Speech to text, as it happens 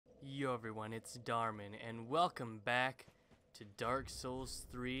Yo everyone, it's Darmin, and welcome back to Dark Souls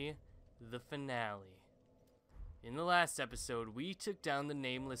 3, the finale. In the last episode, we took down the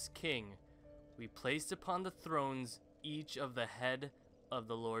Nameless King. We placed upon the thrones each of the head of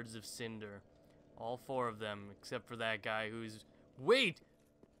the Lords of Cinder. All four of them, except for that guy who's... Wait!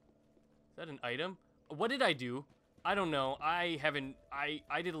 Is that an item? What did I do? I don't know. I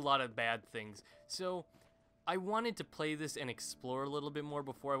did a lot of bad things. So... I wanted to play this and explore a little bit more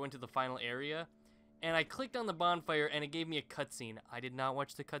before I went to the final area, and I clicked on the bonfire and it gave me a cutscene. I did not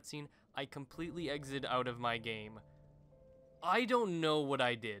watch the cutscene. I completely exited out of my game. I don't know what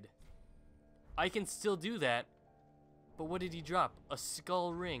I did. I can still do that, but what did he drop? A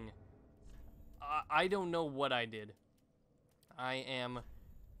skull ring. I don't know what I did. I am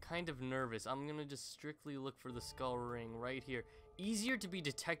kind of nervous. I'm gonna just strictly look for the skull ring right here. Easier to be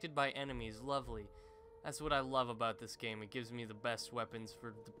detected by enemies. Lovely. That's what I love about this game. It gives me the best weapons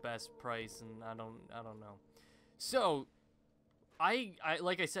for the best price, and I don't know. So, I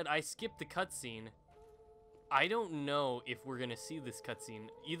like I said, I skipped the cutscene. I don't know if we're gonna see this cutscene.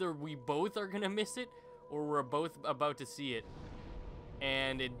 Either we both are gonna miss it, or we're both about to see it,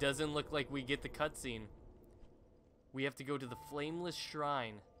 and it doesn't look like we get the cutscene. We have to go to the Flameless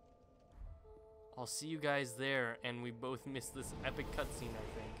Shrine. I'll see you guys there, and we both miss this epic cutscene, I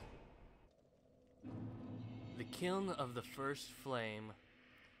think. The kiln of the first flame.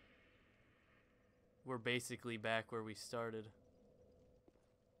 We're basically back where we started.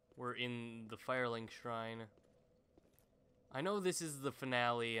 We're in the Fireling Shrine. I know this is the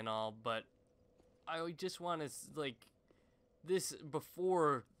finale and all, but I just want to, like, this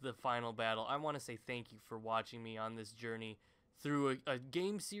before the final battle, I want to say thank you for watching me on this journey through a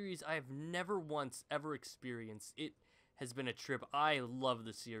game series I have never once ever experienced. It has been a trip. I love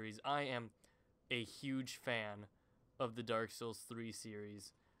the series. I am a huge fan of the Dark Souls 3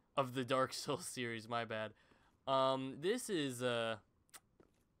 series. Of the Dark Souls series, my bad. This is it's a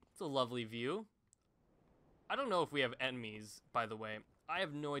lovely view. I don't know if we have enemies, by the way. I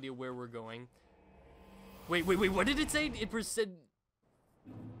have no idea where we're going. Wait, what did it say? It said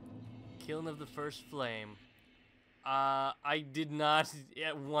Kiln of the First Flame. I did not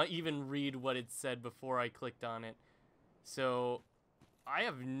even read what it said before I clicked on it. So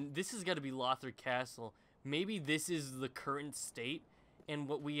this has got to be Lothar Castle. Maybe this is the current state, and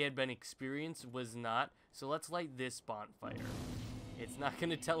what we had been experienced was not. So let's light this bonfire. It's not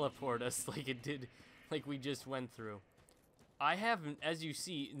going to teleport us like it did, like we just went through. I have, as you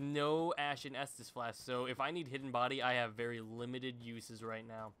see, no Ashen Estus Flask, so if I need Hidden Body, I have very limited uses right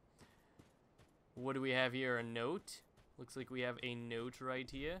now. What do we have here? A note? Looks like we have a note right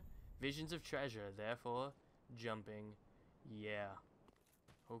here. Visions of treasure, therefore jumping. Yeah.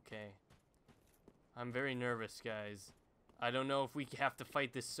 Okay. I'm very nervous, guys. I don't know if we have to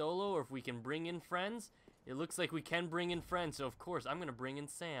fight this solo or if we can bring in friends. It looks like we can bring in friends, so of course I'm going to bring in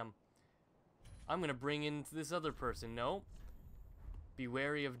Sam. I'm going to bring in this other person. No. Be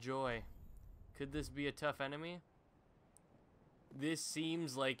wary of Joy. Could this be a tough enemy? This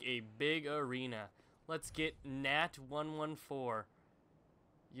seems like a big arena. Let's get Nat 114.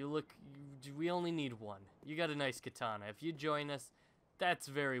 We only need one. You got a nice katana. If you join us, that's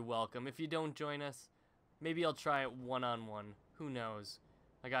very welcome. If you don't join us, maybe I'll try it one-on-one. Who knows?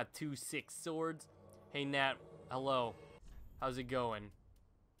 I got 2 6 swords. Hey, Nat. Hello. How's it going?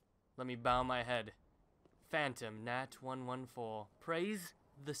 Let me bow my head. Phantom, Nat 114. Praise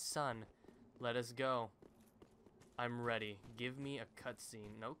the sun. Let us go. I'm ready. Give me a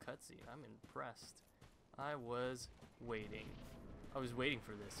cutscene. No cutscene. I'm impressed. I was waiting. I was waiting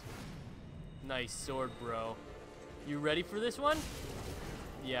for this. Nice sword, bro. You ready for this one?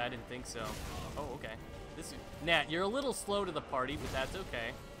 Yeah, I didn't think so. Oh, okay. Nat, you're a little slow to the party, but that's okay.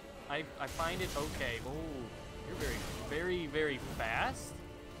 I find it okay. Oh, you're very fast.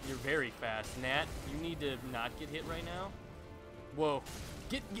 You're very fast. Nat, you need to not get hit right now. Whoa.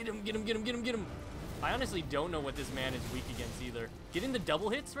 Get him. I honestly don't know what this man is weak against either. Getting the double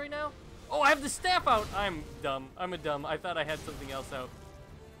hits right now? Oh, I have the staff out. I'm dumb. I'm a dumb. I thought I had something else out.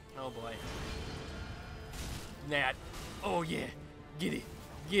 Oh, boy. Nat. Oh, yeah. Get it.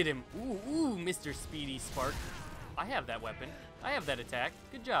 Get him. Ooh, Mr. Speedy Spark. I have that weapon. I have that attack.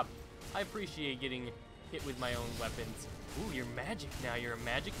 Good job. I appreciate getting hit with my own weapons. Ooh, you're magic now. You're a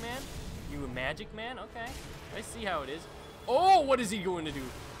magic man? You a magic man? Okay. I see how it is. Oh, what is he going to do?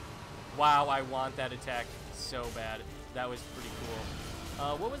 Wow, I want that attack so bad. That was pretty cool.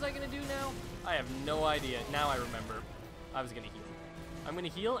 What was I going to do now? I have no idea. Now I remember. I was going to heal. I'm going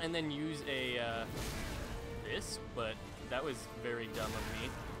to heal and then use a, this, but that was very dumb of me.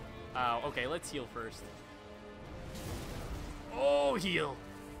 Okay, let's heal first. Oh, heal.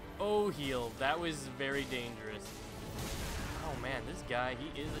 Oh, heal. That was very dangerous. Oh, man, this guy,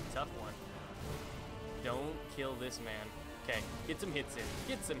 he is a tough one. Don't kill this man. Okay, get some hits in.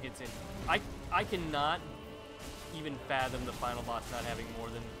 Get some hits in. I cannot even fathom the final boss not having more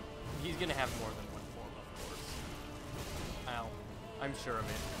than... He's going to have more than one form, of course. Ow. I'm sure of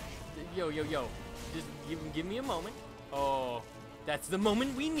it. Yo, yo, yo. Just give me a moment. Oh, that's the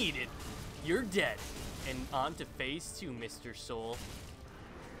moment we needed. You're dead. And on to phase 2, Mr. Soul.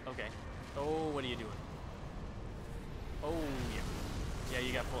 Okay. Oh, what are you doing? Oh, yeah. Yeah,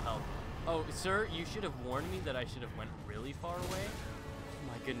 you got full health. Oh, sir, you should have warned me that I should have went really far away. Oh,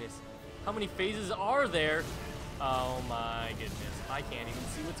 my goodness. How many phases are there? Oh, my goodness. I can't even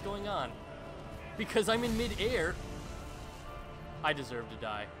see what's going on. Because I'm in mid-air. I deserve to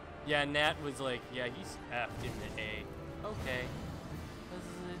die. Yeah, Nat was like, yeah, he's effed in the A. Okay.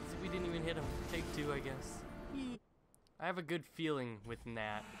 We didn't even hit him. Take 2, I guess. I have a good feeling with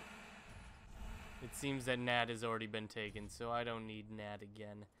Nat. It seems that Nat has already been taken, so I don't need Nat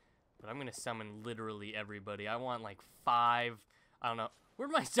again. But I'm gonna summon literally everybody. I want like 5. I don't know.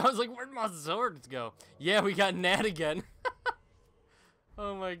 Where'd my swords go? Yeah, we got Nat again.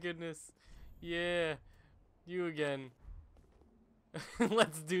 Oh my goodness. Yeah. You again.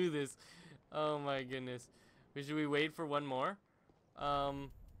 Let's do this. Oh my goodness. Should we wait for one more?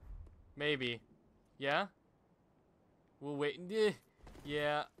 Maybe. Yeah? We'll wait.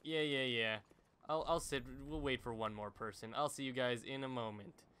 Yeah. I'll sit. We'll wait for one more person. I'll see you guys in a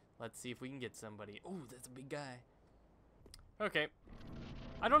moment. Let's see if we can get somebody. Oh, that's a big guy. Okay.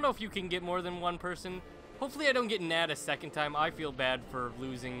 I don't know if you can get more than one person. Hopefully I don't get Nat a second time. I feel bad for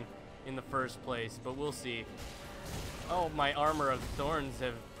losing in the first place, but we'll see. Oh, my armor of thorns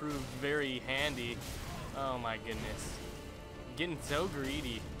have proved very handy. Oh my goodness. Getting so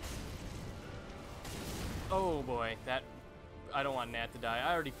greedy. Oh boy, that... I don't want Nat to die.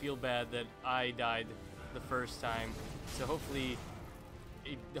 I already feel bad that I died the first time. So hopefully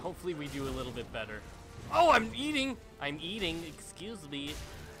we do a little bit better. Oh, I'm eating! I'm eating. Excuse me.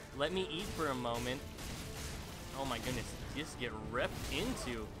 Let me eat for a moment. Oh my goodness. Just get ripped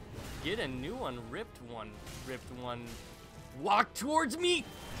into. Get a new one. Ripped one. Walk towards me!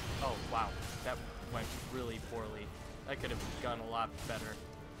 Oh, wow. That went really poorly. That could have gone a lot better.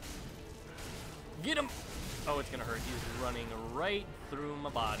 Get him! Oh, it's gonna hurt. He's running right through my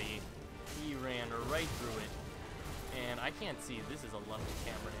body. He ran right through it. And I can't see. This is a lovely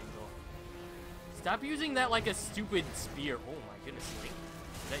camera angle. Stop using that like a stupid spear. Oh my goodness, Link.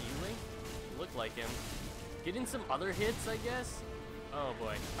 Is that you, Link? You look like him. Get in some other hits, I guess? Oh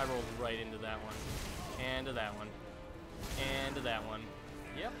boy, I rolled right into that one. And to that one. And to that one.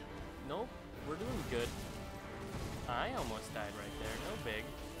 Yep. Nope. We're doing good. I almost died right there. No big.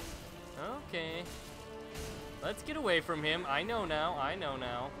 Okay. Let's get away from him. I know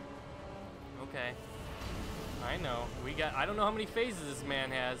now. Okay. I know. I don't know how many phases this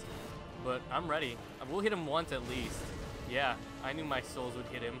man has, but I'm ready. We'll hit him once at least. Yeah, I knew my souls would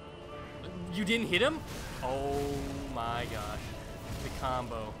hit him. You didn't hit him? Oh my gosh. The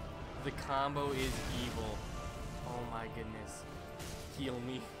combo. The combo is evil. Oh my goodness. Heal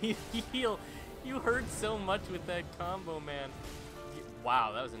me. Heal. You hurt so much with that combo, man.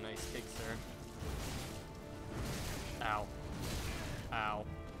 Wow, that was a nice kick, sir. Ow. Ow.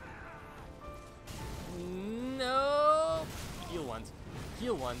 No! Heal once.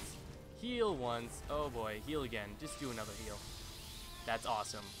 Heal once. Heal once. Oh boy, heal again. Just do another heal. That's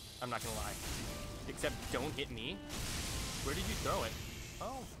awesome. I'm not gonna lie. Except don't hit me. Where did you throw it?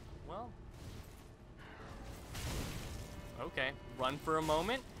 Oh, well. Okay, run for a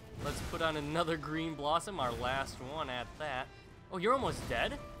moment. Let's put on another green blossom, our last one at that. Oh, you're almost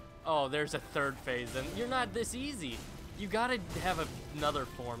dead? Oh, there's a third phase, then. You're not this easy. You gotta have another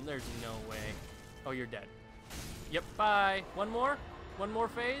form. There's no way. Oh, you're dead. Yep, bye. One more? One more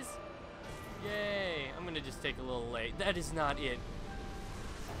phase? Yay. I'm gonna just take a little late. That is not it.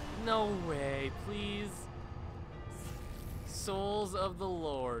 No way, please. Souls of the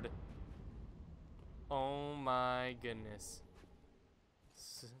Lord. Oh my goodness.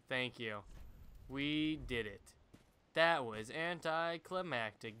 Thank you. We did it. That was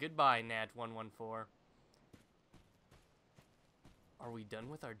anticlimactic. Goodbye, Nat114. Are we done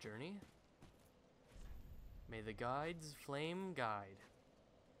with our journey? May the guide's flame guide.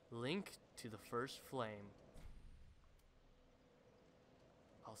 Link to the first flame.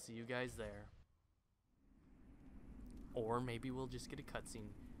 I'll see you guys there. Or maybe we'll just get a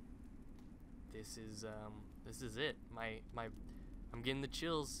cutscene. This is it. I'm getting the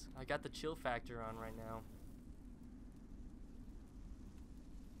chills. I got the chill factor on right now.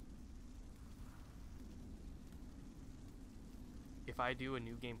 if I do a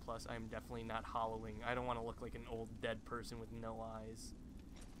New Game Plus, I'm definitely not hollowing. I don't want to look like an old dead person with no eyes.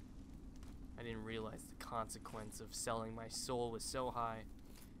 I didn't realize the consequence of selling my soul was so high.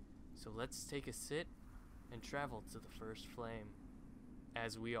 So let's take a sit and travel to the first flame,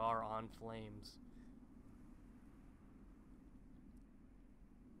 as we are on flames.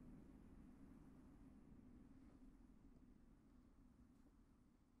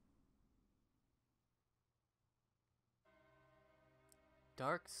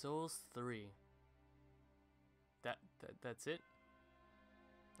 Dark Souls 3. That's it?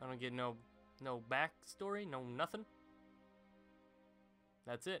 I don't get no backstory, no nothing?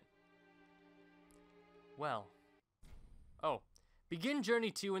 That's it. Well. Oh. Begin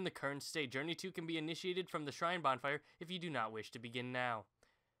Journey 2 in the current state. Journey 2 can be initiated from the Shrine Bonfire if you do not wish to begin now.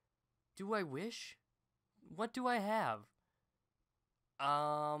 Do I wish? What do I have?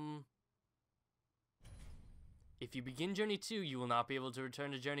 If you begin Journey 2, you will not be able to return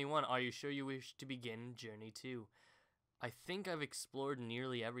to Journey 1. Are you sure you wish to begin Journey 2? I think I've explored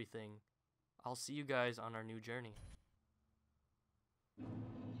nearly everything. I'll see you guys on our new journey.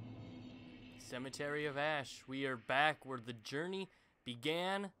 Cemetery of Ash. We are back where the journey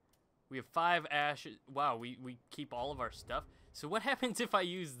began. We have 5 ashes. Wow, we keep all of our stuff. So what happens if I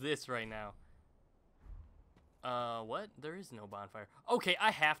use this right now? What? There is no bonfire. Okay,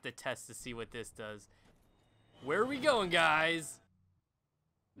 I have to test to see what this does. Where are we going, guys?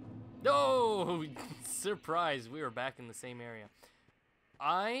 No! Surprise, we are back in the same area.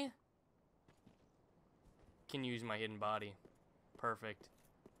 I can use my hidden body. Perfect.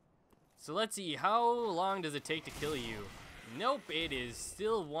 So let's see, how long does it take to kill you? Nope, it is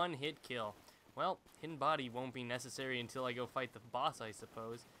still 1-hit kill. Well, hidden body won't be necessary until I go fight the boss, I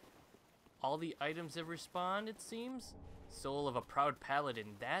suppose. All the items have respawned, it seems. Soul of a proud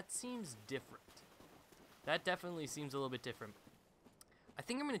paladin, that seems different. That definitely seems a little bit different. I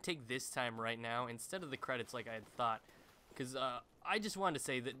think I'm going to take this time right now instead of the credits like I had thought. Because I just wanted to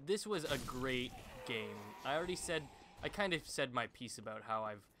say that this was a great game. I kind of said my piece about how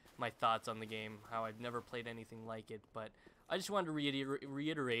my thoughts on the game, how I've never played anything like it. But I just wanted to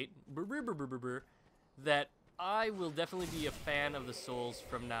reiterate that I will definitely be a fan of the Souls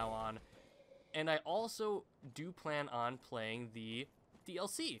from now on. And I also do plan on playing the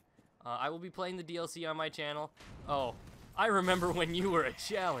DLC. I will be playing the DLC on my channel. Oh, I remember when you were a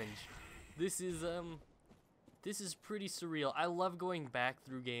challenge. This is pretty surreal. I love going back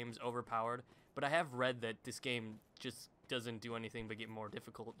through games overpowered, but I have read that this game just doesn't do anything but get more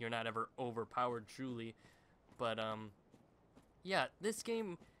difficult. You're not ever overpowered truly. But yeah, this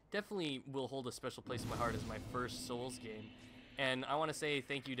game definitely will hold a special place in my heart as my first Souls game. And I want to say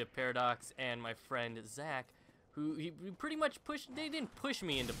thank you to Paradox and my friend Zach, who pretty much they didn't push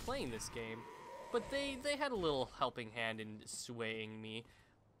me into playing this game, but they had a little helping hand in swaying me,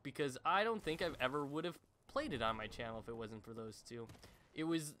 because I don't think I've ever would have played it on my channel if it wasn't for those two. It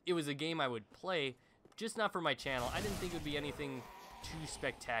was a game I would play, just not for my channel. I didn't think it would be anything too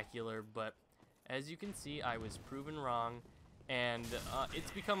spectacular, but as you can see, I was proven wrong, and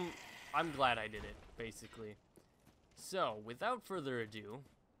I'm glad I did it, basically. So, without further ado,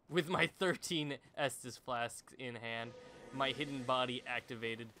 with my 13 Estus flasks in hand, my hidden body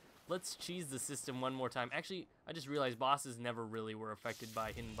activated, let's cheese the system one more time. Actually, I just realized bosses never really were affected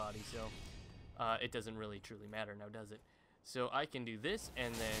by hidden body, so it doesn't really truly matter now, does it? So I can do this,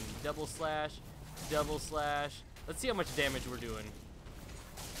 and then double slash. Let's see how much damage we're doing.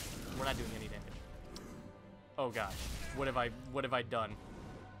 We're not doing any damage. Oh gosh, what have I done?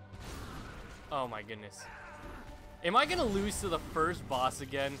 Oh my goodness. Am I gonna lose to the first boss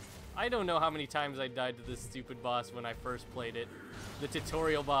again? I don't know how many times I died to this stupid boss when I first played it. The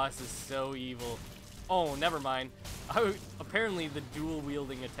tutorial boss is so evil. Oh, never mind. Apparently the dual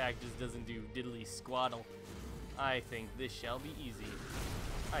wielding attack just doesn't do diddly squaddle. I think this shall be easy.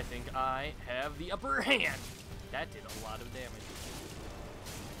 I think I have the upper hand. That did a lot of damage.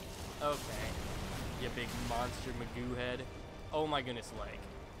 Okay. You big monster Magoo head. Oh my goodness, leg.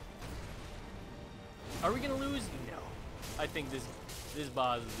 Are we gonna lose? No. I think this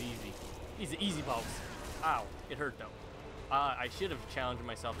boss is easy. He's an easy boss. Ow, it hurt though. I should have challenged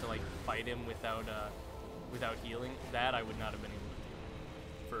myself to like fight him without healing. That I would not have been able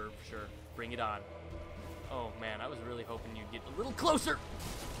to do. For sure. Bring it on. Oh man, I was really hoping you'd get a little closer.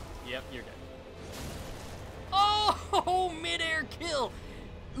 Yep, you're dead. Oh, mid-air kill.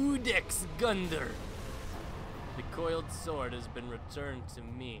 Udex Gunder. The coiled sword has been returned to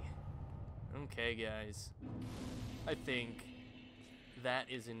me. Okay, guys. I think that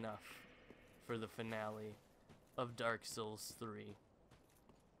is enough for the finale of Dark Souls 3.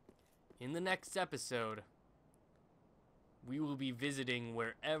 In the next episode, we will be visiting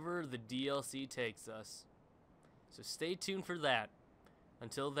wherever the DLC takes us. So stay tuned for that.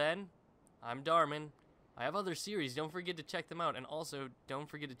 Until then, I'm Darmin. I have other series. Don't forget to check them out. And also, don't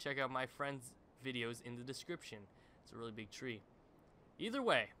forget to check out my friends' videos in the description. It's a really big tree. Either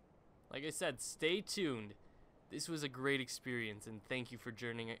way, like I said, stay tuned. This was a great experience, and thank you for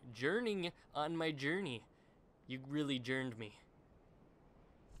journeying on my journey. You really journeyed me.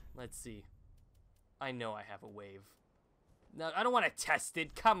 Let's see. I know I have a wave. No, I don't want to test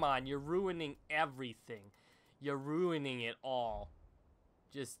it. Come on, you're ruining everything. You're ruining it all.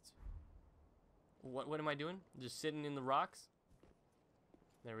 Just... What am I doing? Just sitting in the rocks?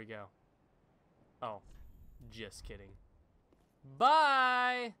 There we go. Oh, just kidding.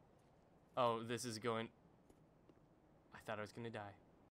 Bye! Oh, this is going... I thought I was gonna die.